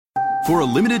For a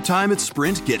limited time at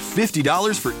Sprint, get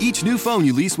 $50 for each new phone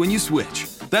you lease when you switch.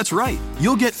 That's right.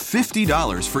 You'll get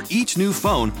 $50 for each new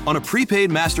phone on a prepaid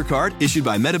MasterCard issued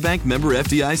by MetaBank member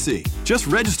FDIC. Just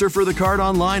register for the card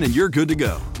online and you're good to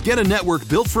go. Get a network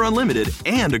built for unlimited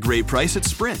and a great price at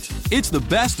Sprint. It's the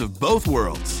best of both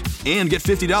worlds. And get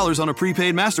 $50 on a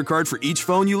prepaid MasterCard for each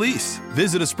phone you lease.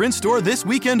 Visit a Sprint store this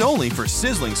weekend only for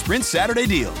sizzling Sprint Saturday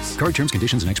deals. Card terms,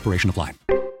 conditions, and expiration apply.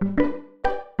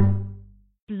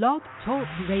 Blog Talk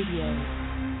Radio.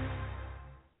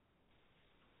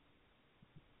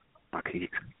 Okay.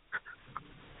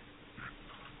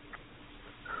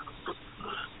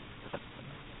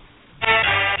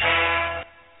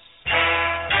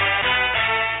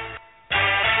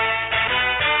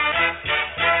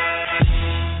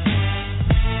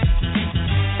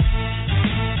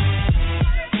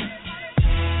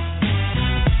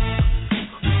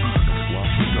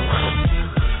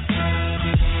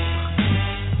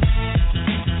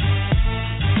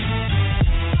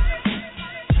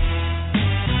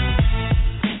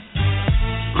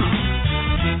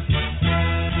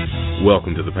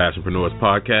 Welcome to the Passionpreneurs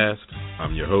Podcast.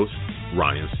 I'm your host,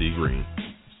 Ryan C. Green.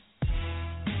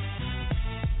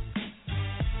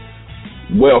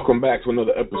 Welcome back to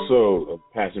another episode of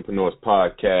Passionpreneurs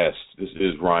Podcast. This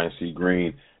is Ryan C.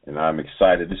 Green, and I'm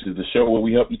excited. This is the show where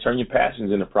we help you turn your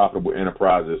passions into profitable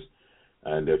enterprises.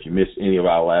 And if you missed any of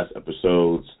our last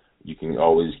episodes, you can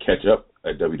always catch up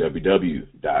at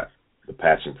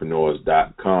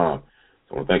www.thepassionpreneurs.com.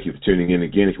 So I want to thank you for tuning in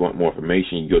again. If you want more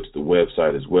information, you can go to the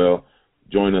website as well.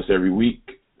 Join us every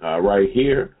week right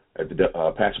here at the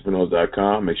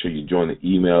passionpreneurs.com. Make sure you join the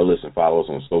email list and follow us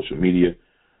on social media.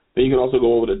 Then you can also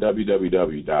go over to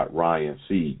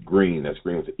www.ryancgreen, that's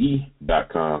green with the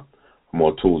E.com, for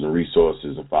more tools and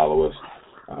resources, and follow us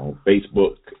on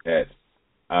Facebook at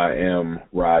I Am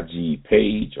Raji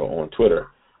page or on Twitter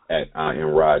at I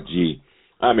Am Raji.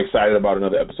 I'm excited about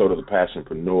another episode of the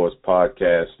Passionpreneurs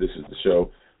Podcast. This is the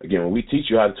show, again, where we teach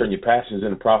you how to turn your passions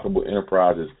into profitable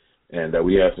enterprises. And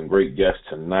we have some great guests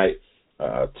tonight,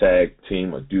 a tag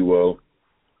team, a duo,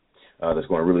 that's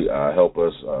going to really help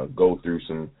us go through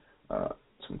some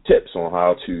tips on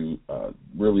how to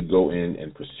really go in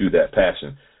and pursue that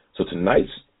passion. So tonight's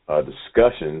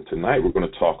discussion, we're going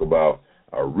to talk about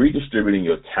redistributing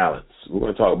your talents. We're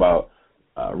going to talk about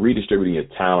redistributing your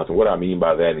talents, and what I mean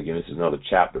by that, and again, this is another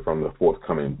chapter from the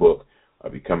forthcoming book,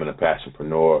 Becoming a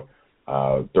Passionpreneur,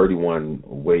 31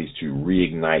 Ways to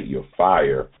Reignite Your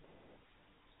Fire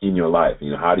in your life.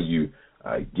 You know, how do you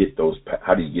get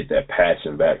that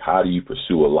passion back? How do you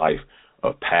pursue a life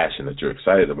of passion that you're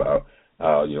excited about?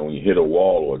 When you hit a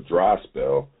wall or a dry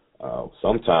spell,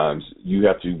 sometimes you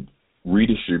have to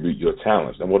redistribute your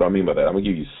talents. And what do I mean by that? I'm going to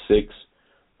give you 6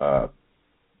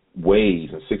 ways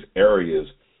and 6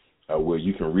 areas where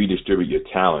you can redistribute your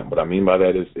talent. What I mean by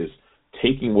that is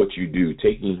taking what you do,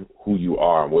 taking who you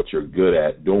are and what you're good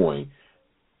at doing,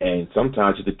 and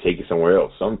sometimes you have to take it somewhere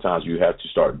else. Sometimes you have to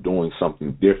start doing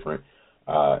something different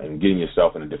and getting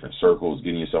yourself into different circles,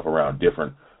 getting yourself around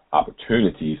different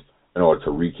opportunities in order to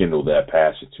rekindle that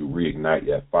passion, to reignite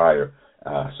that fire.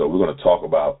 So we're going to talk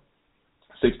about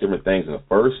 6 different things. In the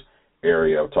first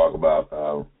area, I'll talk about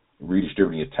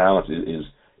redistributing your talents is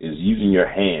using your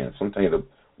hands. Sometimes to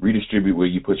redistribute where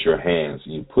you put your hands.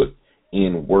 You put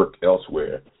in work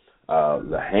elsewhere.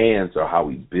 The hands are how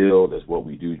we build. That's what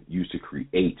we use to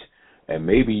create. And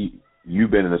maybe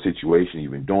you've been in a situation,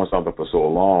 you've been doing something for so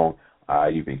long,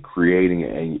 you've been creating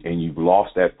and you've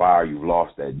lost that fire, you've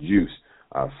lost that juice.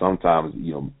 Sometimes,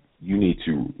 you need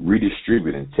to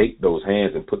redistribute and take those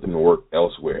hands and put them to work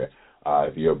elsewhere.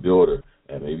 If you're a builder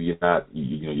and maybe you're not,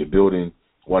 you're building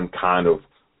one kind of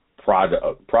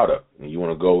product and you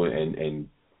want to go and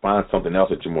find something else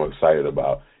that you're more excited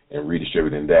about and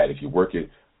redistributing that. If you work at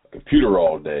computer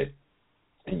all day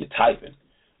and you're typing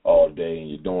all day and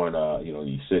you're doing,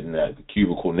 you're sitting at the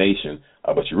cubicle nation,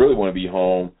 but you really want to be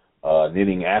home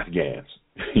knitting Afghans.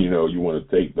 You want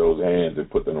to take those hands and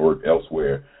put them to work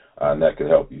elsewhere, and that can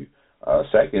help you.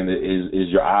 Second is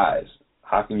your eyes.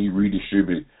 How can you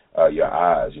redistribute your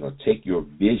eyes? Take your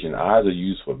vision. Eyes are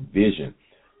used for vision.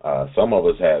 Some of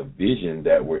us have vision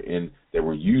that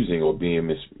we're using or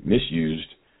being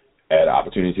misused at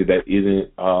opportunity that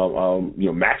isn't,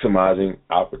 maximizing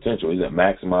our potential, isn't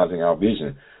maximizing our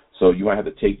vision. So you might have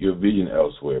to take your vision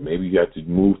elsewhere. Maybe you have to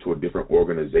move to a different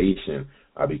organization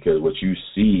because what you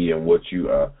see and what you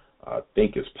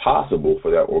think is possible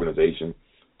for that organization,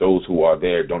 those who are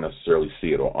there don't necessarily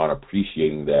see it or aren't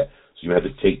appreciating that. So you have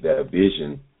to take that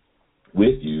vision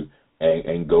with you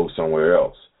and go somewhere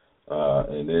else.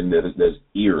 And then there's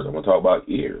ears. I'm going to talk about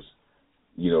ears.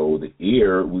 the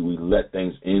ear, we let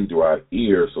things in through our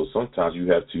ear. So sometimes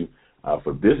you have to,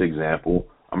 for this example,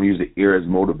 I'm going to use the ear as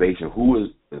motivation. Who is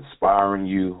inspiring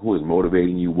you? Who is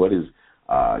motivating you? What is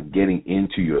getting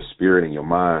into your spirit and your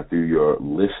mind through your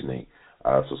listening?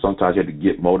 So sometimes you have to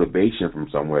get motivation from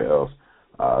somewhere else.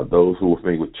 Those who are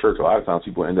familiar with church, a lot of times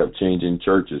people end up changing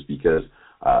churches because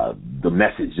the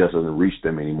message just doesn't reach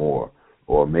them anymore.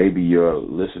 Or maybe you're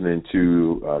listening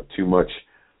to too much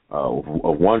of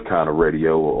one kind of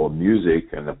radio or music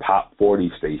and the pop 40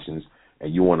 stations,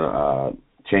 and you want to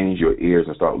change your ears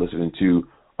and start listening to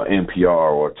an NPR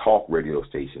or a talk radio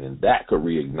station, and that could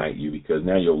reignite you because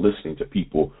now you're listening to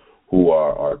people who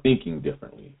are thinking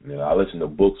differently. I listen to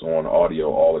books on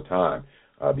audio all the time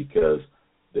because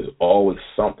there's always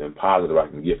something positive I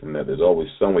can get from that. There's always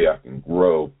some way I can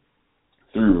grow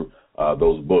through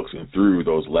those books and through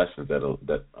those lessons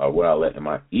that are what I let in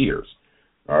my ears.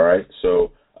 All right,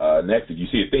 so next, if you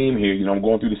see a theme here, I'm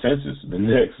going through the senses. The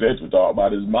next sense we're talking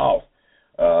about is mouth.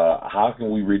 How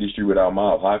can we redistribute our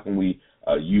mouth? How can we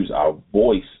use our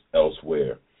voice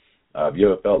elsewhere? Have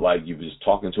you ever felt like you're just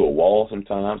talking to a wall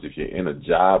sometimes? If you're in a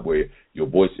job where your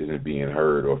voice isn't being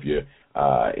heard, or if you're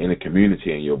in a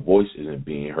community and your voice isn't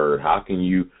being heard, how can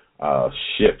you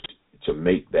shift to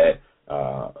make that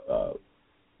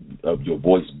of your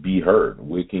voice be heard?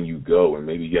 Where can you go? And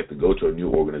maybe you have to go to a new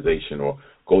organization or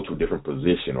go to a different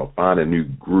position or find a new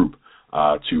group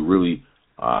to really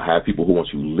have people who want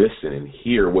you to listen and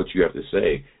hear what you have to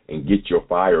say and get your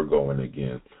fire going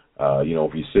again.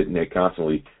 If you're sitting there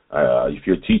constantly, if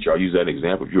you're a teacher, I'll use that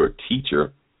example. If you're a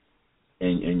teacher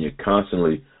and you're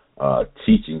constantly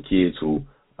teaching kids who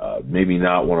maybe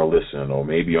not want to listen or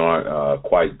maybe aren't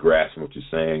quite grasping what you're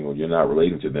saying or you're not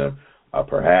relating to them,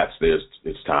 perhaps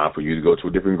it's time for you to go to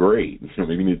a different grade.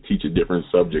 Maybe you need to teach a different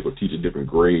subject or teach a different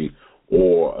grade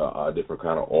or a different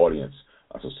kind of audience.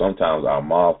 So sometimes our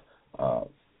mouth,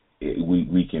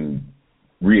 we can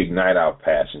reignite our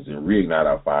passions and reignite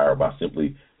our fire by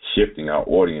simply shifting our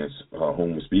audience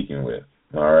whom we're speaking with.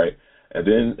 All right. And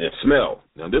then smell.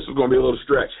 Now, this is going to be a little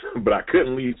stretch, but I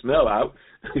couldn't leave smell out.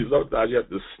 Sometimes you have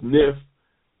to sniff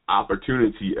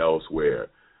opportunity elsewhere.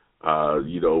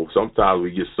 Sometimes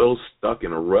we get so stuck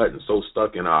in a rut and so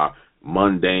stuck in our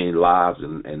mundane lives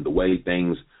and the way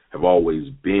things have always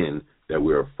been that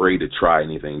we're afraid to try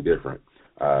anything different.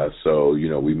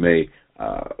 We may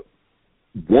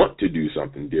want to do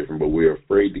something different, but we're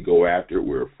afraid to go after it.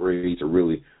 We're afraid to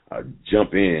really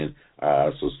jump in.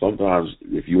 So sometimes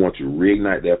if you want to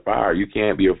reignite that fire, you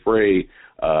can't be afraid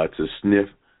to sniff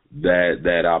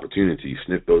that opportunity,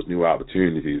 sniff those new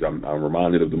opportunities. I'm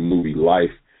reminded of the movie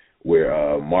Life,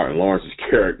 where Martin Lawrence's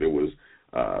character was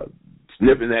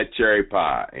sniffing that cherry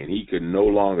pie, and he could no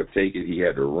longer take it. He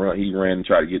had to run. He ran and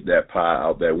tried to get that pie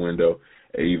out that window,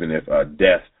 even if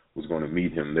death was going to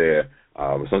meet him there.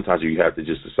 But sometimes you have to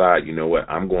just decide, you know what,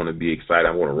 I'm going to be excited.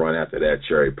 I'm going to run after that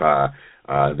cherry pie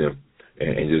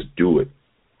and just do it.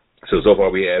 So far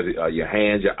we have your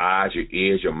hands, your eyes, your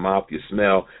ears, your mouth, your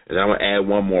smell, and I'm going to add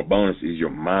one more bonus is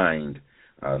your mind.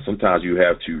 Sometimes you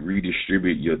have to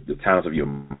redistribute the talents of your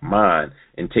mind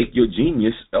and take your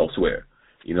genius elsewhere.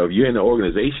 If you're in an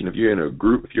organization, if you're in a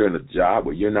group, if you're in a job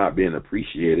where you're not being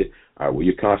appreciated, where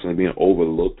you're constantly being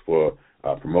overlooked for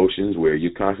promotions, where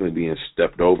you're constantly being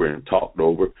stepped over and talked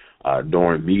over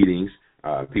during meetings,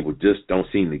 people just don't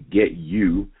seem to get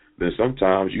you, then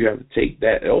sometimes you have to take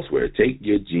that elsewhere. Take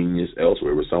your genius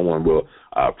elsewhere where someone will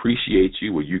appreciate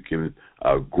you, where you can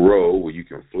grow, where you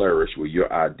can flourish, where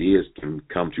your ideas can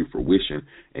come to fruition,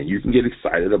 and you can get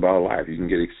excited about life. You can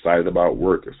get excited about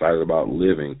work, excited about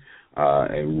living,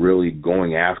 and really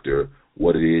going after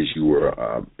what it is you were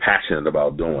passionate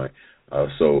about doing.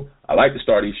 So I like to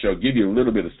start each show, give you a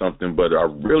little bit of something, but I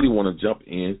really want to jump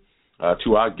in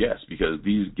to our guests because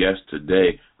these guests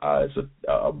today is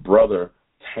a brother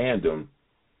tandem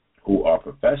who are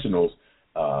professionals,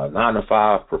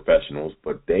 9-to-5 professionals,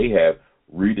 but they have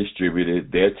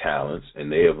redistributed their talents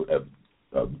and they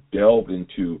have delved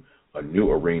into a new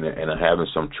arena and are having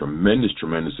some tremendous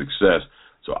success.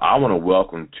 So I want to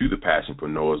welcome to the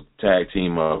Passionpreneurs tag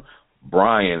team of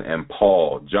Bryan and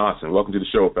Paul Johnson. Welcome to the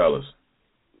show, fellas.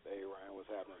 Hey, Ryan, what's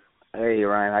happening? Hey,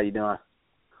 Ryan, how you doing?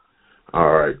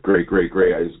 All right, great.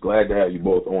 I'm just glad to have you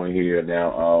both on here.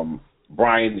 Now,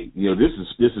 Bryan, this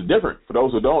is different. For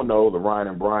those who don't know, the Ryan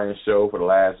and Bryan show, for the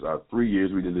last 3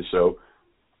 years we did this show.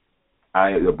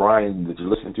 Bryan that you're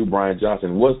listening to, Bryan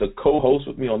Johnson, was the co-host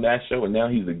with me on that show, and now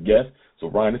he's a guest. So,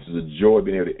 Bryan, this is a joy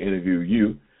being able to interview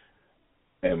you.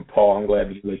 And, Paul, I'm glad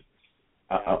you appreciate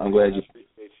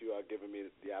you giving me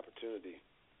the opportunity.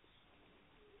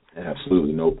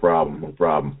 Absolutely, no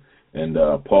problem. And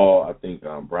Paul, I think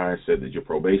Bryan said that your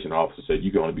probation officer said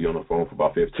you can only be on the phone for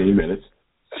about 15 minutes.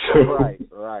 So Right.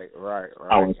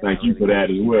 I want to thank you for that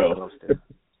as well.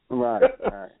 Right.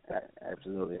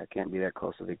 Absolutely. I can't be that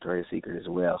close to Victoria's Secret as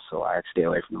well, so I stay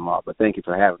away from them all. But thank you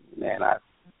for having me, man.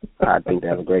 I think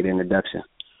that was a great introduction.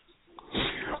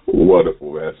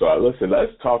 Wonderful, man. So listen,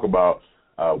 let's talk about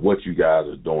what you guys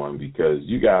are doing, because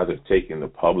you guys have taken the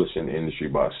publishing industry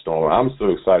by storm. I'm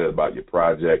so excited about your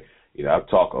project. You know, I've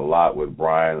talked a lot with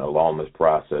Bryan along this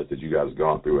process that you guys have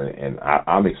gone through, and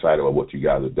I'm excited about what you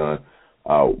guys have done.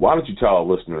 Why don't you tell our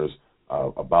listeners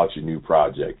about your new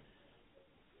project?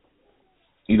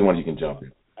 Either one you can jump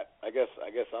in. I guess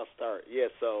I'll start. Yeah.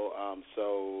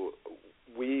 So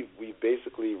we've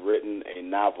basically written a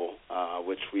novel,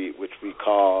 which we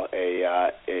call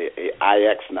a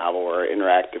IX novel, or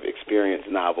interactive experience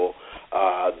novel,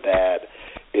 that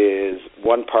is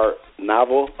one part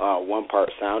novel, one part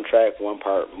soundtrack, one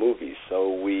part movie.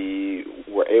 So we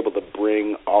were able to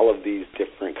bring all of these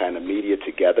different kind of media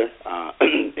together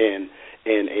in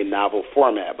a novel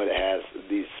format, but it has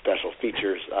these special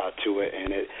features to it,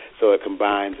 and it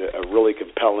combines a really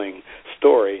compelling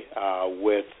story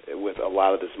with a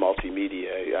lot of this multimedia.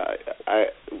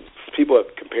 People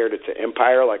have compared it to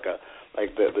Empire, like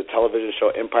the television show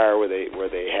Empire, where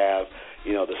they have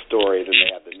the story, then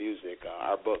they have the music.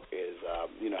 Our book is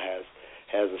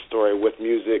has a story with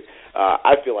music.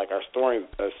 I feel like our story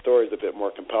is a bit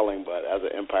more compelling, but as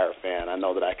an Empire fan, I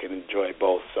know that I can enjoy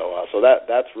both. So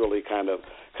that's really kind of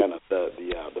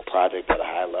the project at a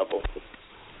high level.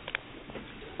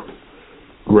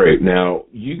 Great. Now,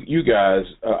 you guys,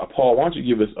 Paul, why don't you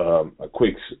give us a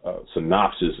quick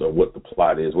synopsis of what the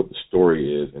plot is, what the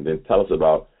story is, and then tell us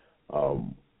about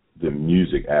the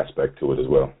music aspect to it as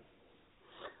well.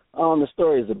 The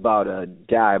story is about a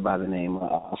guy by the name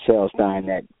of Sal Stein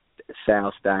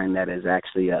that is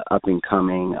actually an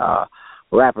up-and-coming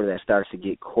rapper that starts to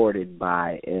get courted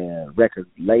by a record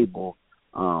label.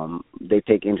 They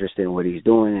take interest in what he's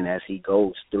doing, and as he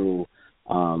goes through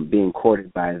being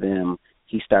courted by them,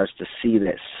 he starts to see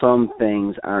that some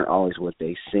things aren't always what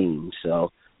they seem.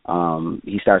 So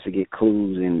he starts to get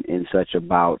clues and such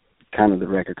about kind of the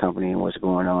record company and what's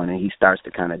going on, and he starts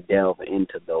to kind of delve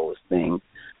into those things.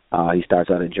 He starts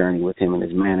out a journey with him and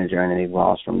his manager, and it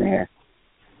evolves from there.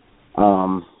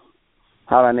 How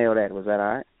did I nail that? Was that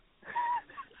all right?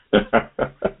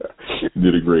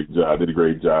 Did a great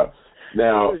job.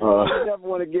 Now, you never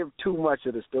want to give too much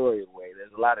of the story away.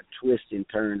 There's a lot of twists and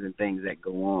turns and things that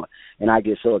go on, and I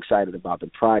get so excited about the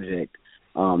project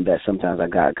that sometimes I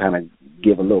got kind of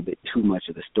give a little bit too much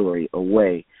of the story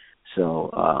away. So,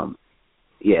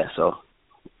 so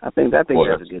I think that's a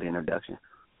good introduction.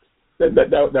 That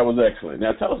was excellent.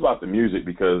 Now tell us about the music,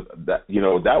 because that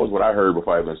was what I heard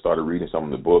before I even started reading some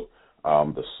of the book.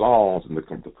 The songs and the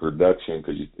production,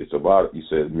 because it's about, you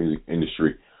said, music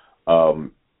industry.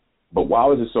 But why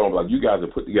was it so, like, you guys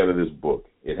have put together this book?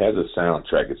 It has a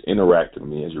soundtrack. It's interactive. I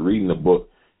mean, as you're reading the book,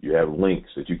 you have links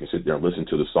that you can sit there and listen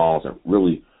to the songs and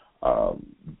really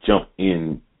jump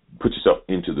in, put yourself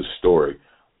into the story.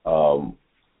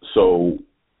 So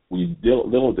when you deal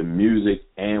with the music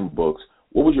and books,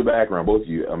 what was your background, both of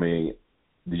you? I mean,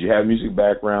 did you have music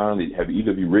background? Have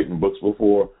either of you written books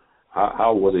before?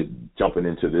 How was it jumping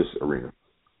into this arena?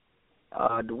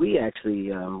 We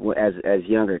actually, as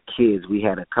younger kids, we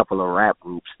had a couple of rap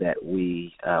groups that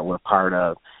we were part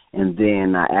of, and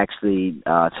then I actually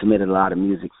submitted a lot of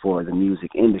music for the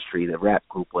music industry. The rap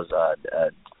group was,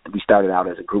 we started out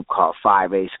as a group called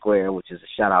 5A Square, which is a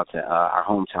shout-out to our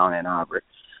hometown, Ann Arbor.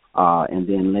 And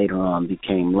then later on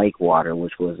became Lakewater,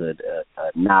 which was a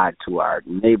nod to our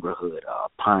neighborhood,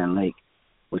 Pine Lake,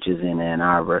 which is in Ann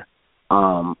Arbor.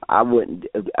 I wouldn't.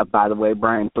 By the way,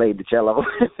 Bryan played the cello.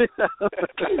 I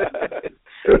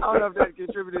don't know if that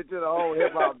contributed to the whole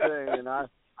hip hop thing. And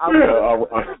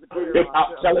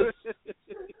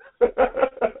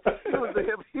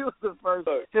he was the first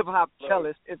hip hop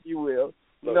cellist, if you will.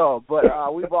 No, but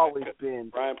we've always been.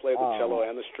 Bryan played the cello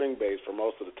and the string bass for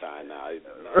most of the time. Now,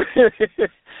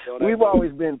 we've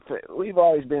always been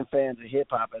fans of hip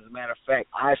hop. As a matter of fact,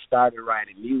 I started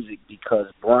writing music because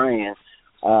Bryan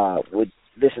would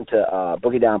listen to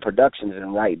Boogie Down Productions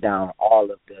and write down all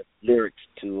of the lyrics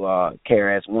to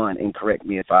KRS-One. And correct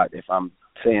me if I'm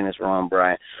saying this wrong,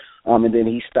 Bryan. And then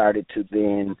he started to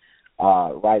then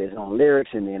write his own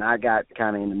lyrics, and then I got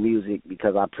kind of into music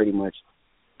because I pretty much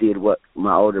did what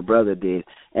my older brother did,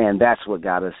 and that's what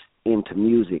got us into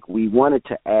music. We wanted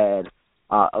to add,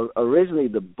 originally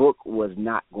the book was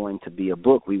not going to be a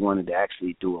book. We wanted to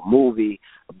actually do a movie,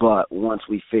 but once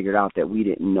we figured out that we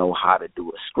didn't know how to do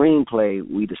a screenplay,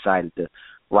 we decided to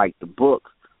write the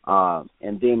book.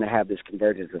 And then to have this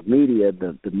convergence of media,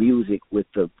 the music with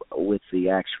the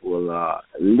actual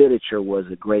literature was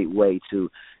a great way to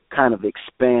kind of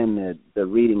expand the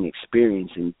reading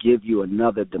experience and give you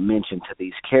another dimension to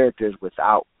these characters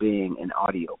without being an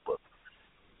audiobook.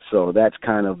 So that's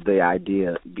kind of the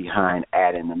idea behind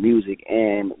adding the music,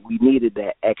 and we needed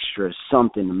that extra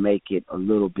something to make it a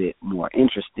little bit more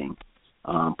interesting.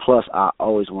 Plus, I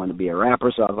always wanted to be a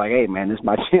rapper, so I was like, "Hey, man, this is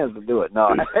my chance to do it."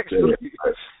 No, actually,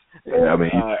 I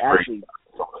mean, actually,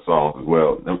 songs as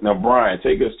well. Now, Bryan,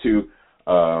 take us to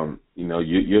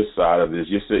your side of this.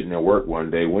 You're sitting at work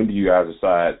one day. When do you guys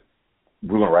decide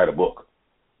we're going to write a book?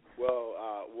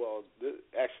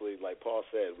 Actually, like Paul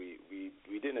said, we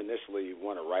didn't initially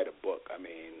want to write a book. I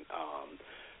mean,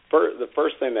 the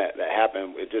first thing that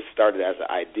happened, it just started as an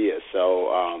idea. So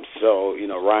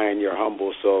Ryan, you're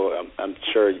humble, so I'm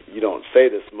sure you don't say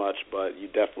this much, but you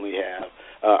definitely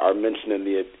are mentioning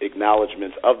the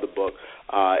acknowledgments of the book.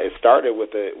 It started with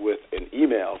an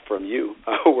email from you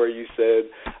where you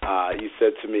said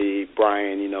to me,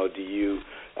 Bryan, do you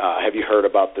have you heard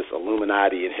about this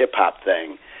Illuminati and hip hop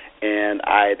thing? And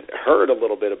I'd heard a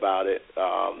little bit about it,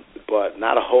 but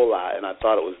not a whole lot, and I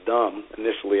thought it was dumb.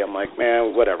 Initially, I'm like,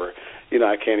 man, whatever.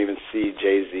 I can't even see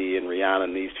Jay-Z and Rihanna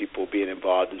and these people being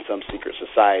involved in some secret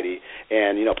society.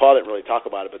 And, Paul didn't really talk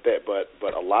about it,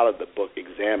 but a lot of the book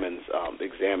examines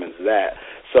that.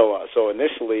 So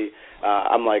initially,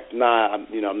 I'm like, nah,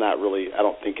 I'm not really. I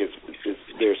don't think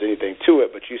there's anything to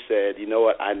it. But you said, you know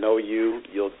what? I know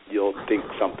you'll think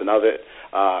something of it,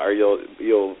 or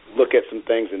you'll look at some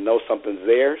things and know something's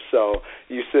there. So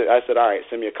I said, all right,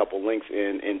 send me a couple links.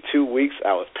 In 2 weeks,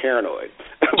 I was paranoid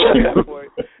at that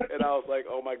point, and I was like,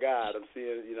 oh my God, I'm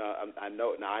seeing. I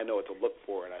know now. I know what to look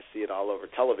for, and I see it all over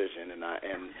television, and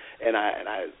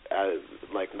I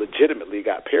like legitimately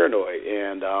got paranoid,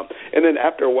 and then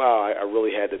after a while, I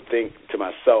really had to think to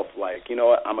myself, like, you know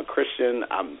what, I'm a Christian.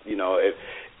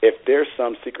 If there's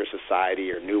some secret society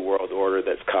or new world order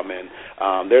that's coming,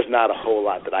 there's not a whole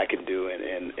lot that I can do,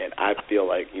 and I feel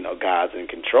like God's in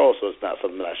control, so it's not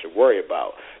something that I should worry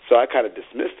about. So I kind of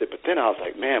dismissed it, but then I was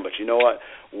like, man, but you know what?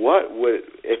 What would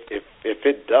if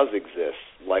it does exist?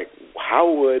 Like, how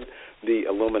would the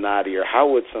Illuminati or how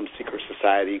would some secret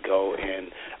society go and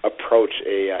approach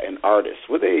an artist?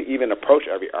 Would they even approach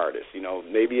every artist?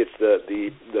 Maybe it's the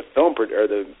film or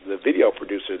the video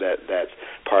producer that's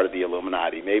part of the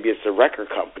Illuminati. Maybe it's the record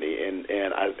company. And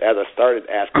as I started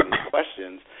asking these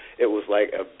questions, it was like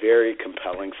a very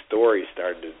compelling story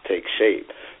started to take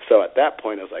shape. So at that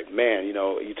point, I was like, man, you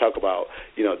talk about,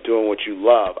 doing what you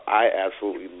love. I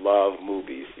absolutely love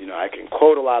movies. I can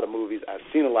quote a lot of movies. I've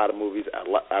seen a lot of movies.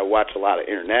 I watch a lot of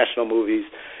international movies.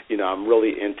 I'm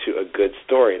really into a good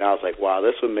story. And I was like, wow,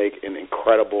 this would make an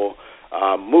incredible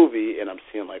movie. And I'm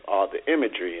seeing like all the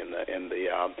imagery and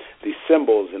the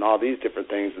symbols and all these different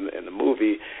things in the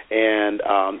movie. And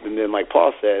then like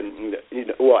Paul said,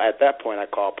 at that point I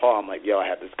called Paul. I'm like, yo, I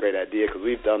have this great idea because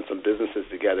we've done some businesses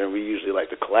together and we usually like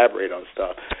to collaborate on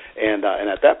stuff. And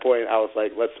at that point I was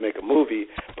like, let's make a movie.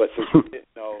 But since we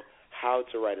didn't know how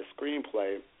to write a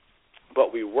screenplay,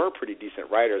 but we were pretty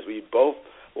decent writers. We both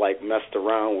messed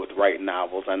around with writing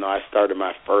novels. I know I started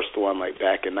my first one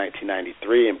back in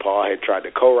 1993, and Paul had tried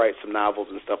to co-write some novels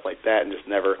and stuff like that and just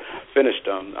never finished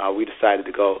them. We decided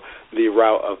to go the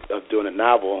route of doing a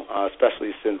novel,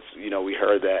 especially since we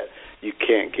heard that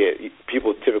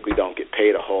people typically don't get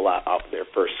paid a whole lot off their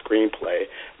first screenplay,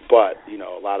 but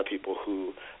a lot of people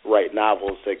who write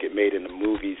novels that get made into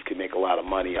movies can make a lot of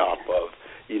money off of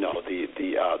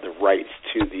the rights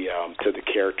to the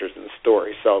characters in the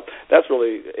story. So that's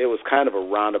really, it was kind of a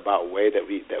roundabout way that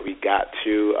we got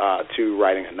to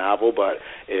writing a novel, but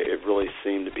it really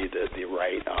seemed to be the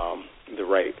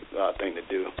right thing to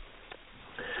do.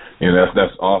 Yeah,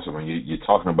 that's awesome. And you're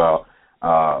talking about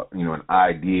an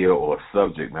idea or a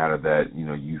subject matter that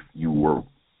you were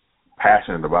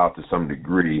passionate about to some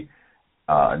degree,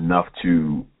 enough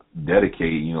to dedicate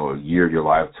a year of your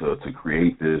life to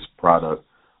create this product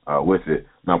with it.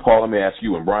 Now, Paul, let me ask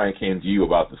you, when Bryan came to you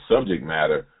about the subject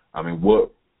matter, I mean,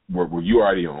 what were you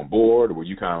already on board, or were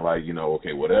you kind of like,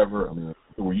 okay, whatever? I mean,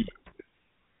 who were you?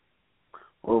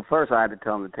 Well, first I had to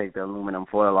tell him to take the aluminum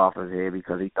foil off his head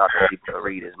because he thought that he could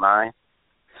read his mind.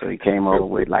 So he came over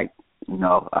with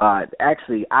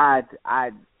actually, I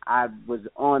was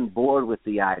on board with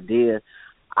the idea.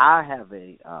 I have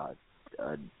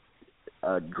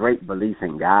a great belief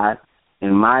in God,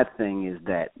 and my thing is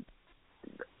that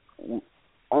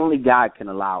only God can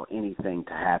allow anything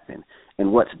to happen,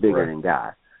 and what's bigger than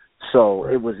God. So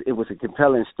it was a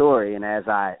compelling story, and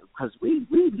because we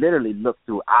literally looked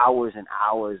through hours and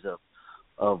hours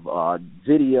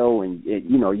video and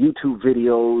YouTube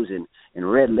videos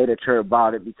and read literature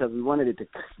about it because we wanted it to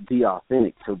be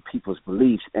authentic to people's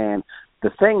beliefs. And the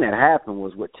thing that happened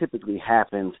was what typically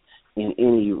happens in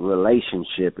any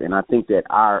relationship, and I think that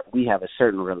we have a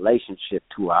certain relationship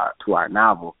to our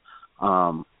novel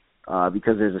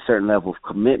because there's a certain level of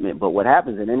commitment. But what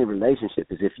happens in any relationship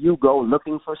is if you go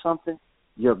looking for something,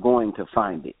 you're going to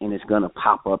find it, and it's going to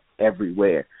pop up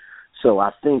everywhere. So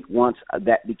I think once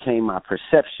that became my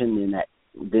perception,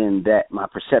 then my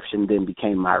perception then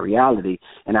became my reality,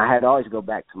 and I had to always go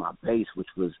back to my base, which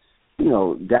was,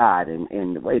 God,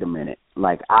 and wait a minute,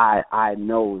 like I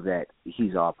know that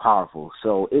He's all powerful.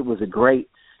 So it was a great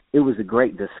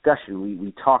discussion.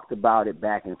 We talked about it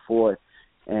back and forth,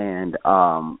 and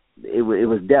it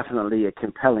was definitely a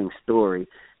compelling story,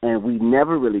 and we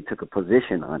never really took a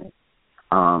position on it.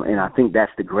 And I think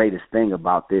that's the greatest thing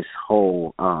about this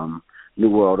whole New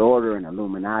World Order and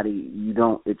Illuminati.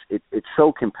 It's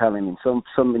so compelling, and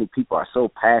so many people are so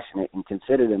passionate and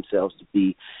consider themselves to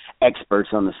be experts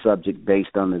on the subject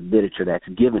based on the literature that's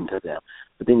given to them.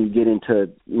 But then you get into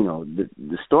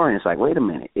the story, and it's like, wait a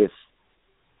minute, if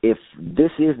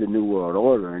this is the New World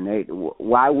Order, and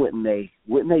why wouldn't they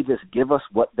just give us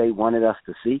what they wanted us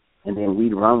to see, and then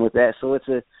we'd run with that? So it's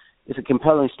a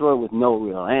compelling story with no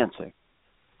real answer.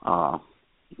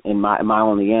 And my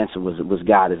only answer was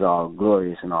God is all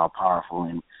glorious and all powerful,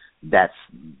 and that's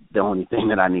the only thing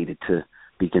that I needed to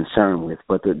be concerned with.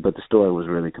 But the story was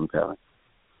really compelling.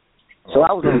 So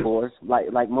I was on board.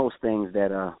 Like most things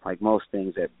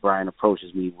that Bryan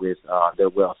approaches me with, they're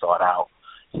well thought out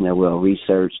and they're well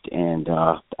researched, and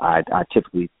I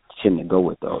typically tend to go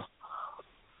with those.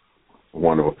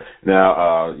 Wonderful.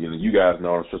 Now, you guys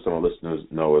know, I'm sure some of the listeners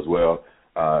know as well.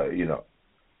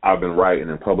 I've been writing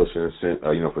and publishing since,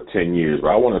 for 10 years. But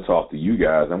I want to talk to you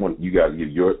guys. I want you guys to give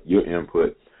your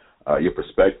input, your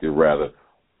perspective, rather,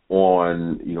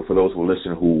 on, for those who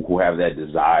listen who have that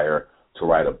desire to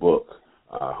write a book,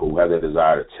 who have that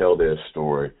desire to tell their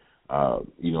story,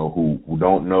 who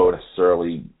don't know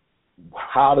necessarily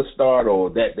how to start or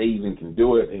that they even can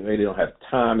do it, and maybe they don't have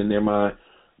time in their mind.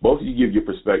 Both of you give your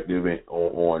perspective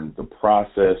on the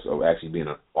process of actually being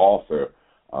an author,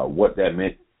 what that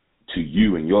meant to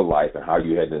you in your life, and how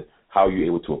you were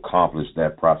able to accomplish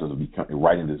that process of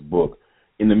writing this book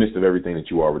in the midst of everything that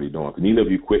you were already doing. Because neither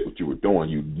of you quit what you were doing.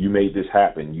 You made this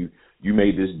happen. You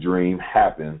made this dream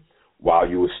happen while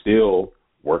you were still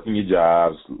working your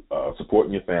jobs,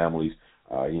 supporting your families.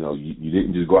 You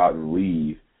didn't just go out and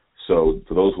leave. So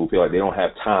for those who feel like they don't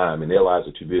have time and their lives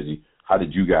are too busy, how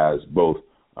did you guys both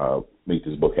make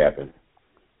this book happen?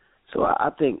 So I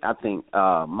think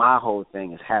my whole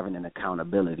thing is having an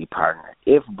accountability partner.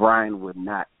 If Bryan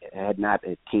had not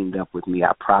teamed up with me,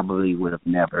 I probably would have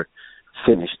never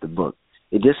finished the book.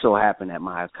 It just so happened that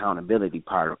my accountability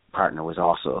partner was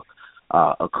also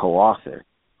a co-author,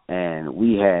 and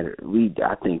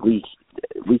I think we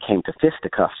came to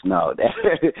fisticuffs. No,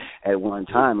 at one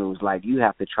time it was like you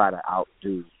have to try to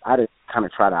outdo. I had to kind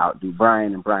of try to outdo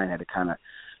Bryan, and Bryan had to kind of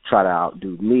try to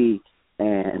outdo me,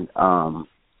 and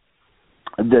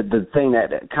the thing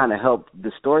that kind of helped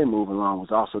the story move along was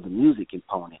also the music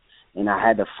component, and I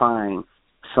had to find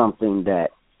something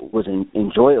that was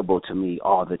enjoyable to me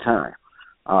all the time,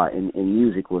 and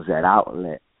music was that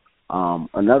outlet.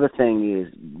 Another thing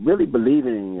is really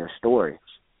believing in your story,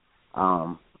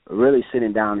 really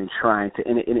sitting down and trying to,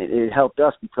 and it helped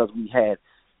us because we had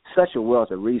such a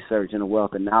wealth of research and a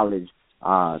wealth of knowledge,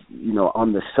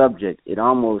 on the subject. It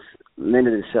almost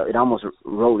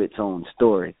wrote its own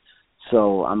story.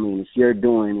 So, I mean, if you're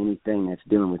doing anything that's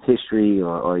dealing with history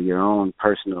or your own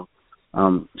personal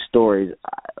stories,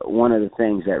 one of the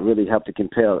things that really helped to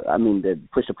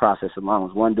push the process along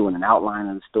was, one, doing an outline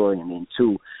of the story, and then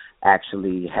two,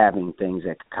 actually having things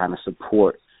that could kind of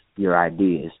support your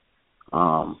ideas.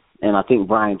 And I think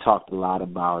Bryan talked a lot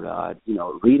about,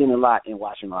 reading a lot and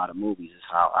watching a lot of movies is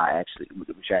how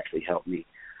which actually helped me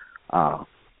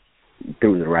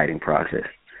through the writing process.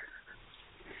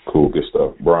 Cool, good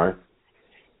stuff. Bryan?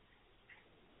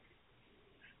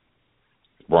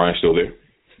 Bryan still there?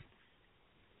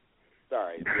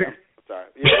 Sorry.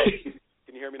 Yeah.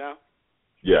 Can you hear me now?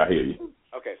 Yeah, I hear you.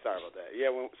 Okay, sorry about that. Yeah,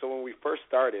 so when we first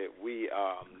started, we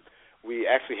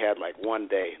actually had like one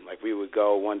day. Like we would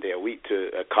go one day a week to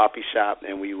a coffee shop,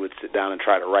 and we would sit down and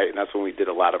try to write, and that's when we did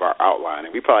a lot of our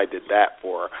outlining. We probably did that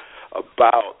for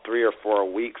about 3 or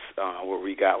 4 weeks where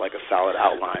we got like a solid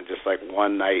outline, just like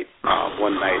one night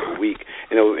a week.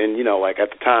 And you know, like at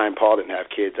the time, Paul didn't have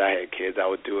kids. I had kids. I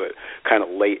would do it kind of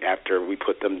late after we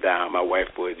put them down. My wife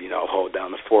would, you know, hold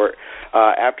down the fort.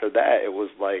 After that, it was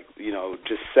like, you know,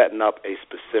 just setting up a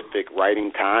specific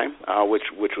writing time, which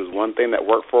was one thing that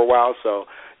worked for a while. So,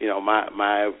 you know,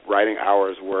 my writing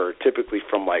hours were typically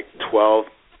from like 12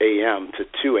 a.m. to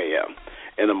 2 a.m.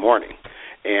 in the morning.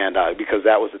 And because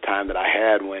that was the time that I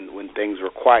had when things were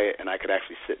quiet and I could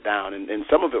actually sit down. And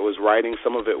some of it was writing,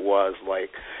 some of it was like,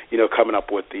 you know, coming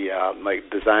up with the like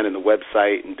designing the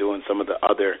website and doing some of the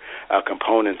other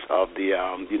components of the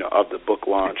you know, of the book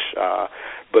launch.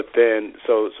 But then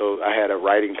so I had a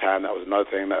writing time. That was another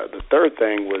thing. The third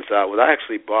thing was I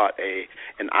actually bought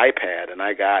an iPad, and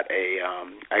I got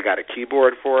a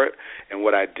keyboard for it. And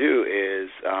what I do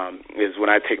is when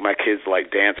I take my kids to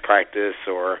like dance practice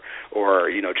or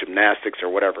you know, gymnastics or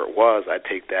whatever it was, I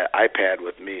take that iPad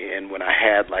with me. And when I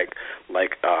had like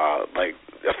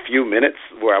a few minutes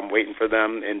where I'm waiting for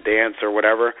them in dance or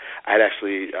whatever, I'd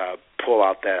actually pull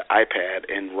out that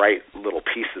iPad and write little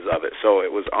pieces of it. So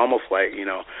it was almost like, you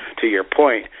know, to your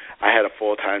point, I had a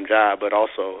full-time job, but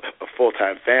also a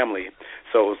full-time family.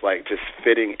 So it was like just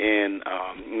fitting in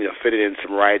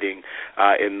some writing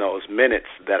in those minutes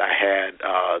that I had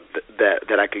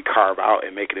that I could carve out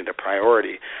and make it into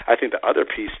priority. I think the other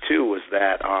piece too was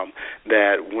that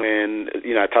when,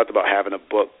 you know, I talked about having a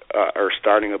book or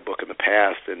starting a book in the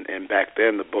past, and back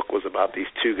then the book was about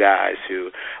these two guys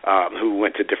who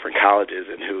went to different colleges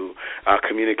and who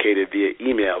communicated via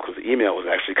email, because email was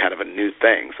actually kind of a new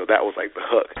thing. So that was like the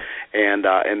hook, and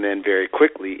then very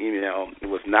quickly email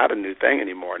was not a new thing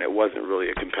anymore, and it wasn't really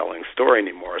a compelling story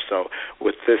anymore. So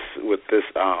with this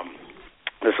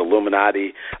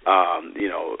Illuminati,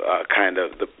 kind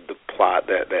of the plot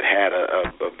that had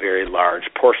a very large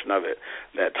portion of it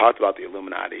that talked about the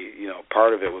Illuminati. You know,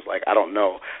 part of it was like, I don't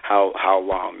know how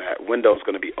long that window is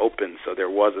going to be open. So there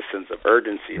was a sense of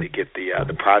urgency to get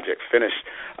the project finished,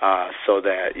 so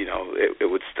that, you know, it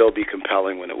would still be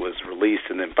compelling when it was released.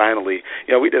 And then finally,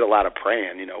 you know, we did a lot of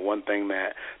praying. You know, one thing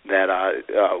that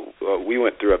we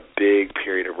went through a big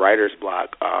period of writer's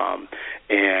block,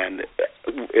 and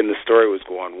the story was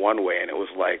going one way, and it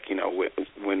was like, you know,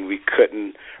 when we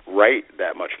couldn't write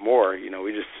that much more, you know,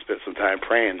 we just spent some time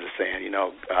praying, just saying, you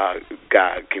know,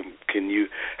 God, can you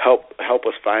help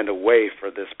us find a way for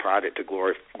this project to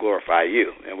glorify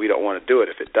you? And we don't want to do it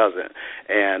if it doesn't.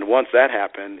 And once that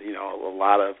happened, you know, a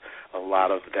lot of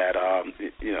that,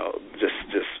 you know, just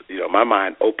you know, my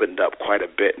mind opened up quite a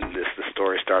bit, and the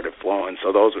story started flowing.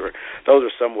 So those are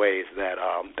some ways that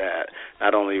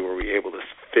not only were we able to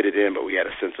fit it in, but we had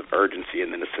a sense of urgency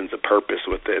and then a sense of purpose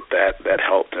with it that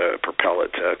helped to propel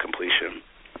it to completion.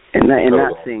 And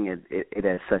not seeing it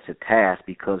as such a task,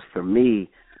 because for me,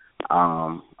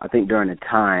 I think during the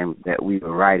time that we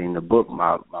were writing the book,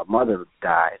 my mother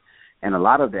died, and a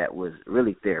lot of that was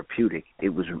really therapeutic. It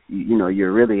was, you know,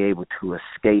 you're really able to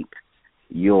escape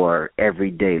your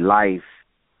everyday life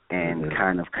and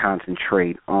kind of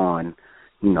concentrate on,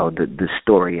 you know, the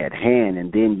story at hand,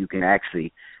 and then you can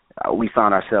actually, we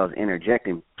found ourselves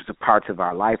interjecting parts of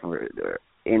our life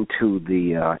into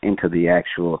the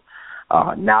actual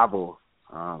novel,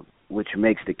 which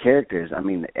makes the characters. I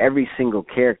mean, every single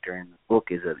character in the book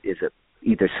is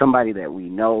either somebody that we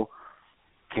know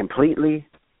completely,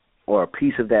 or a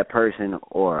piece of that person,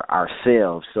 or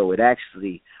ourselves. So it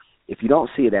actually, if you don't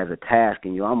see it as a task,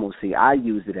 and you almost see, I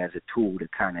use it as a tool to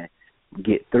kind of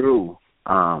get through.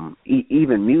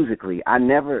 Even musically, I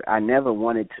never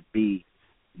wanted to be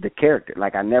the character.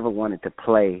 Like, I never wanted to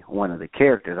play one of the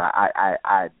characters.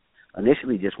 I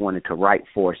initially just wanted to write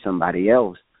for somebody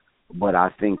else, but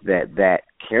I think that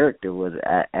character was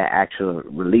an actual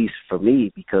release for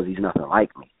me, because he's nothing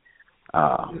like me.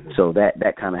 So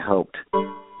that kind of helped.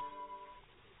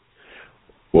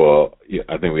 Well, yeah,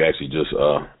 I think we actually just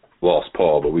lost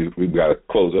Paul, but we've got to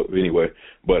close up anyway.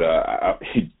 But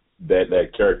that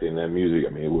character in that music,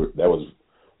 I mean, that was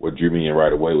what drew me in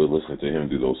right away, was listening to him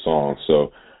do those songs.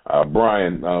 So,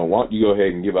 Bryan, why don't you go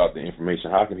ahead and give out the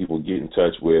information? How can people get in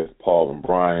touch with Paul and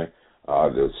Bryan?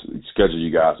 Schedule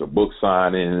you guys a book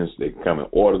signings. They can come and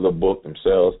order the book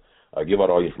themselves. Give out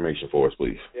all the information for us,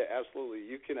 please. Yeah, absolutely.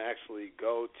 You can actually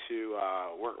go to,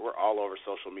 we're all over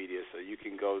social media, so you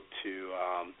can go to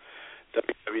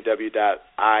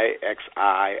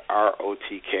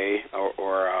www.IXIROTK,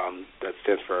 or that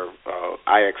stands for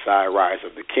IXI Rise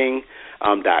of the King.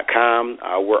 .com.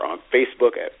 We're on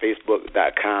Facebook at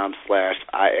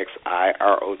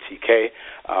facebook.com/IXIROTK.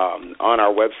 On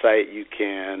our website, you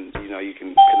can connect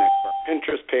our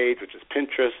Pinterest page, which is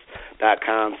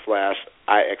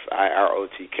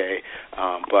pinterest.com/IXIROTK.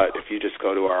 But if you just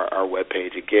go to our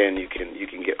webpage again, you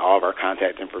can get all of our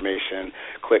contact information.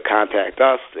 Click contact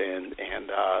us and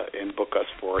book us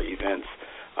for events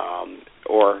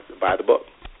or buy the book.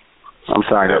 I'm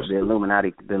sorry, the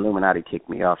Illuminati kicked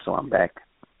me off, so I'm back.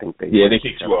 I think they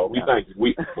kicked you off.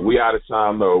 We out of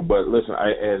time though. But listen,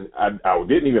 I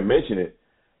didn't even mention it.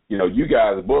 You know, you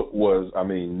guys' book was,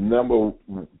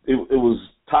 it was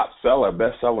top seller,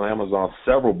 bestseller on Amazon,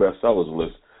 several bestsellers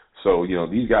lists. So you know,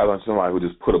 these guys aren't somebody who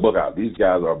just put a book out. These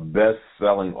guys are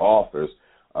best-selling authors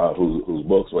whose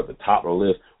books were at the top of the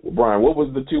list. Well, Bryan, what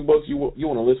was the two books you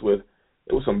on the list with?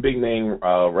 It was some big name.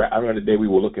 I remember the day we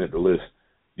were looking at the list.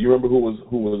 Do you remember who was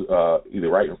either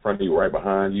right in front of you or right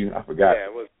behind you? I forgot. Yeah,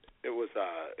 it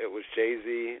was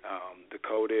Jay-Z,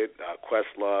 Decoded,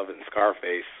 Questlove, and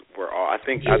Scarface were all. I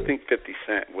think 50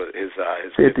 Cent was his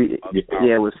 50.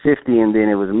 Yeah, it was 50, and then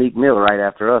it was Meek Mill right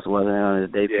after us, wasn't it, on his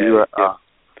debut?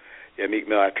 Yeah, Meek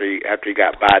Mill after he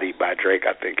got bodied by Drake,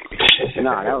 I think.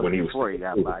 No, that was before he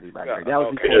got bodied by Drake. That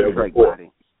was before Drake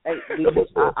body. Hey,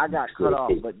 I got cut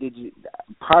off, but did you?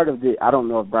 Part of the, I don't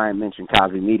know if Bryan mentioned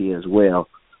Cosby Media as well,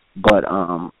 but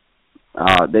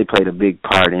they played a big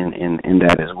part in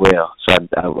that as well. So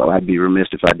I'd be remiss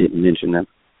if I didn't mention them.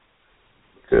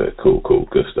 Good, cool,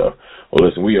 good stuff. Well,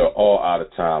 listen, we are all out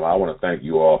of time. I want to thank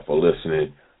you all for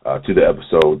listening to the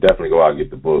episode. Definitely go out and get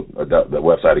the book. The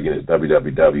website again is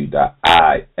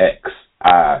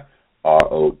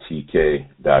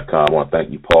www.IXIROTK.com. I want to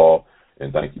thank you, Paul,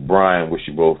 and thank you, Bryan. Wish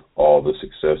you both all the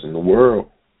success in the world.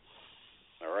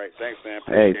 All right, thanks, man.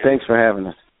 Hey, thanks for having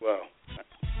us. Well.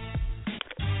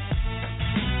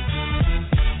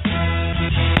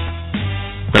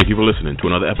 Thank you for listening to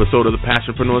another episode of the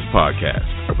Passionpreneurs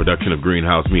Podcast, a production of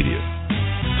Greenhouse Media.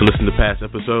 To listen to past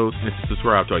episodes and to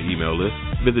subscribe to our email list,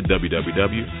 visit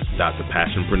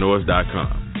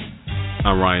www.thepassionpreneurs.com.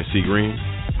 I'm Ryan C. Green.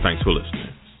 Thanks for listening.